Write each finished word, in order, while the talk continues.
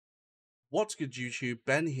What's good YouTube,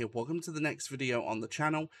 Ben here, welcome to the next video on the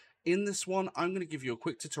channel. In this one, I'm going to give you a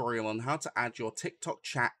quick tutorial on how to add your TikTok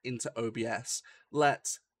chat into OBS.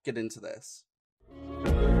 Let's get into this.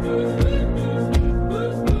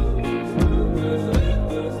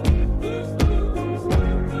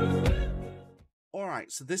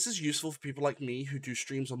 Alright, so this is useful for people like me who do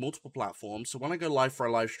streams on multiple platforms. So when I go live for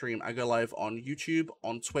a live stream, I go live on YouTube,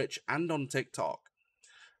 on Twitch, and on TikTok.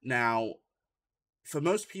 Now, for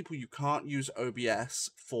most people, you can't use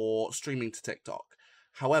OBS for streaming to TikTok.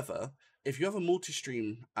 However, if you have a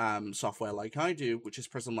multi-stream software like I do, which is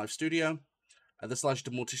Prism Live Studio, this allows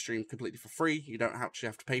you to multi-stream completely for free. You don't actually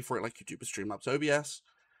have to pay for it like you do with Streamlabs OBS.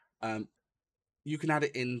 You can add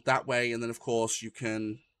it in that way, and then of course you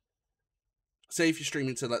can, say if you're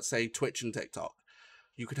streaming to, let's say, Twitch and TikTok,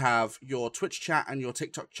 you could have your Twitch chat and your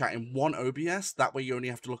TikTok chat in one OBS. That way you only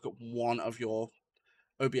have to look at one of your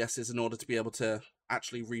OBSs in order to be able to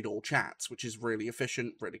actually read all chats, which is really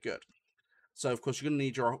efficient, really good. So of course you're going to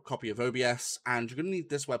need your copy of OBS, and you're going to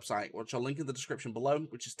need this website, which I'll link in the description below,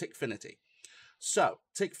 which is Tickfinity. So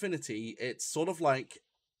Tickfinity, it's sort of like,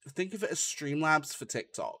 think of it as Streamlabs for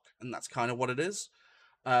TikTok, and that's kind of what it is.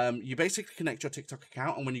 You basically connect your TikTok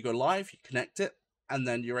account, and when you go live, you connect it, and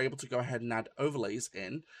then you're able to go ahead and add overlays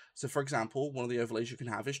in. So for example, one of the overlays you can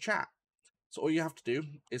have is chat. So all you have to do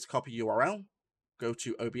is copy URL, go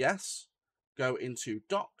to OBS, go into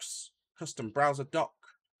Docs, Custom Browser Doc.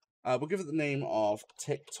 We'll give it the name of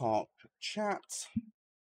TikTok Chat.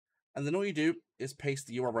 And then all you do is paste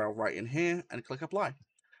the URL right in here and click Apply.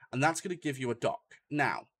 And that's going to give you a doc.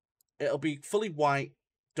 Now, it'll be fully white.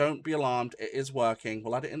 Don't be alarmed. It is working.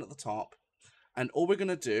 We'll add it in at the top. And all we're going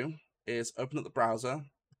to do is open up the browser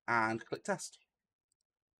and click Test.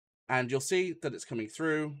 And you'll see that it's coming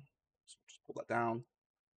through. So just pull that down.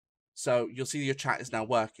 So you'll see your chat is now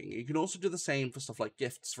working. You can also do the same for stuff like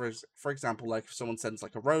gifts. For example, like if someone sends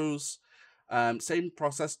like a rose, same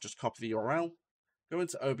process, just copy the URL, go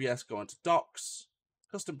into OBS, go into Docs,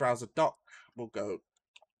 Custom Browser Doc, we'll go,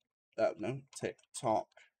 TikTok,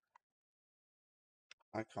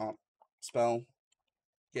 I can't spell,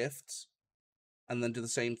 gifts, and then do the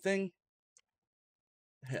same thing,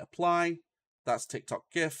 hit Apply, that's TikTok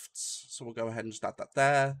gifts, so we'll go ahead and just add that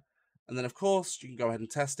there. And then, of course, you can go ahead and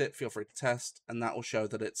test it. Feel free to test, and that will show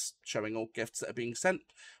that it's showing all gifts that are being sent,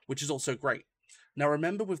 which is also great. Now,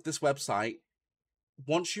 remember with this website,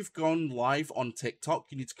 once you've gone live on TikTok,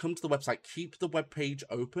 you need to come to the website, keep the web page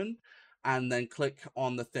open, and then click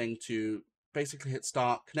on the thing to basically hit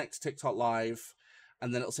start, connect to TikTok Live,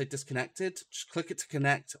 and then it'll say disconnected. Just click it to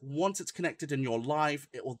connect. Once it's connected and you're live,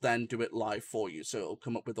 it will then do it live for you. So it'll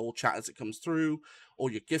come up with all chat as it comes through,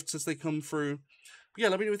 all your gifts as they come through. But yeah,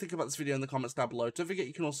 let me know what you think about this video in the comments down below. Don't forget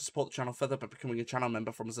you can also support the channel further by becoming a channel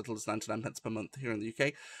member from as little as 99p per month here in the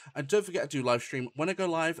UK. And don't forget I do live stream. When I go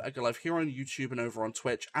live here on YouTube and over on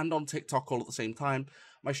Twitch and on TikTok all at the same time.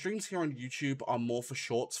 My streams here on YouTube are more for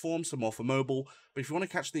shorts form, so more for mobile. But if you want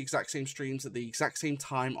to catch the exact same streams at the exact same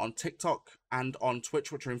time on TikTok and on Twitch,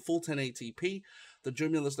 which are in full 1080p, then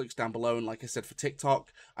join me on those links down below. And like I said, for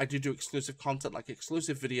TikTok, I do exclusive content like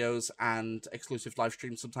exclusive videos and exclusive live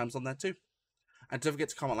streams sometimes on there too. And don't forget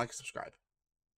to comment, like, and subscribe.